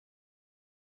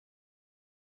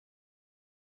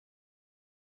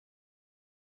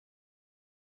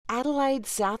Adelaide,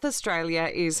 South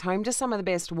Australia is home to some of the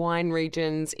best wine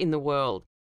regions in the world.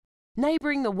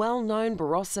 Neighbouring the well-known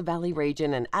Barossa Valley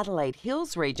region and Adelaide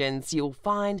Hills regions, you'll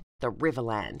find the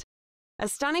Riverland, a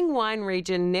stunning wine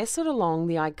region nestled along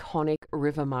the iconic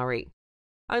River Murray.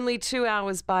 Only 2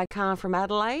 hours by car from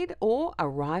Adelaide, or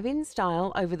arrive in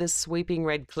style over the sweeping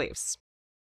red cliffs.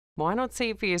 Why not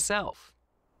see it for yourself?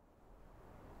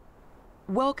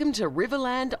 Welcome to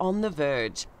Riverland on the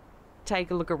Verge.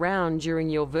 Take a look around during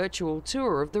your virtual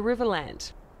tour of the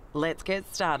Riverland. Let's get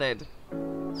started.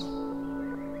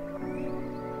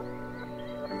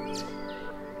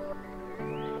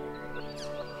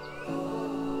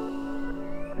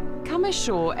 Come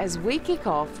ashore as we kick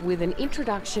off with an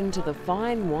introduction to the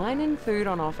fine wine and food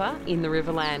on offer in the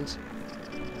Riverland.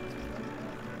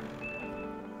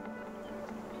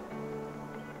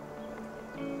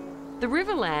 The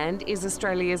Riverland is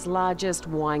Australia's largest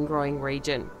wine-growing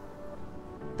region.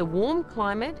 The warm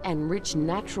climate and rich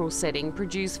natural setting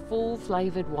produce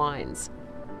full-flavoured wines,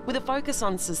 with a focus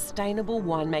on sustainable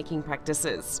winemaking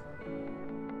practices.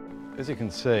 As you can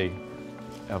see,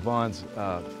 our vines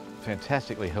are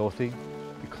fantastically healthy.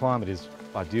 The climate is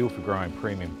ideal for growing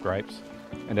premium grapes,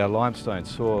 and our limestone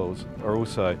soils are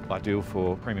also ideal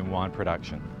for premium wine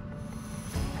production.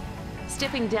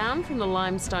 Stepping down from the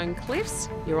limestone cliffs,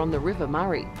 you're on the River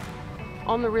Murray.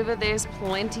 On the river, there's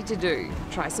plenty to do.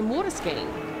 Try some water skiing.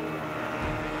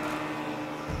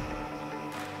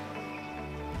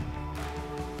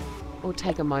 Or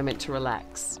take a moment to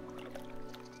relax.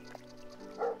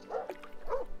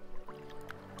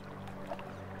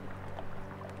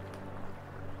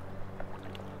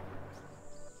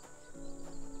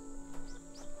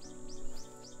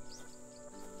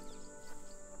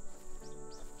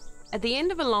 At the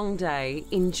end of a long day,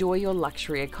 enjoy your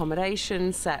luxury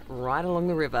accommodation sat right along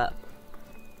the river.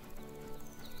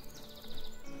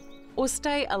 Or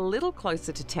stay a little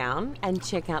closer to town and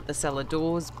check out the cellar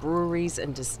doors, breweries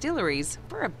and distilleries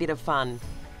for a bit of fun.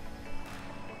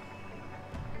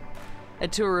 A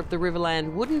tour of the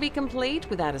Riverland wouldn't be complete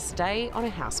without a stay on a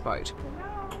houseboat.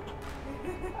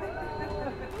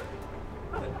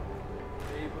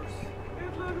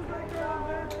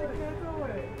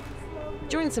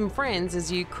 Join some friends as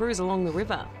you cruise along the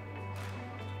river.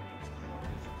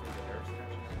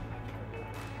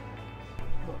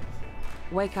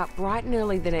 Wake up bright and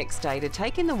early the next day to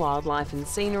take in the wildlife and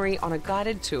scenery on a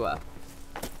guided tour.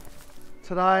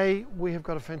 Today we have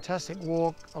got a fantastic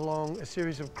walk along a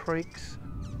series of creeks.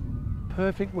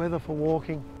 Perfect weather for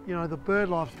walking. You know, the bird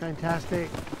life's fantastic.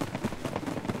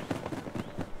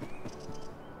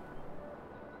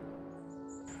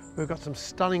 We've got some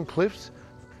stunning cliffs.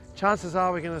 Chances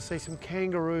are we're going to see some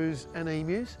kangaroos and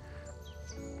emus.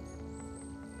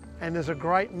 And there's a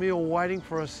great meal waiting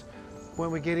for us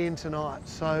when we get in tonight.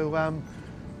 So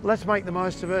let's make the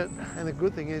most of it. And the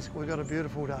good thing is we've got a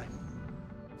beautiful day.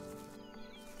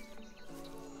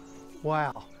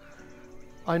 Wow.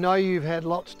 I know you've had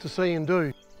lots to see and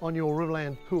do on your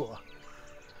Riverland tour,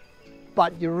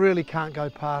 but you really can't go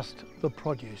past the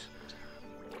produce.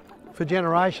 For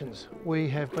generations, we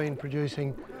have been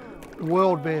producing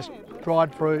world best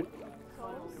dried fruit,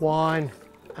 wine,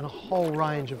 and a whole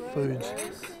range of foods.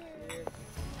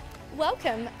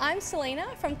 Welcome, I'm Selena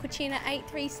from Cucina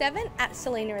 837 at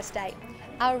Selena Estate.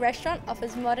 Our restaurant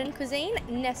offers modern cuisine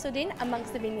nestled in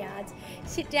amongst the vineyards.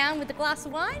 Sit down with a glass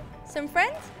of wine, some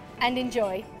friends, and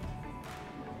enjoy.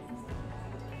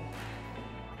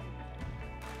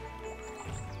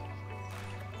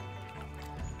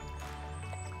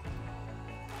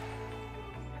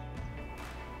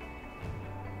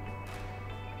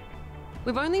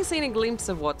 We've only seen a glimpse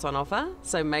of what's on offer,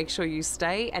 so make sure you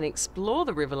stay and explore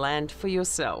the Riverland for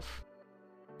yourself.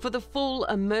 For the full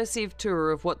immersive tour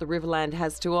of what the Riverland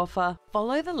has to offer,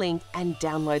 follow the link and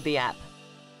download the app.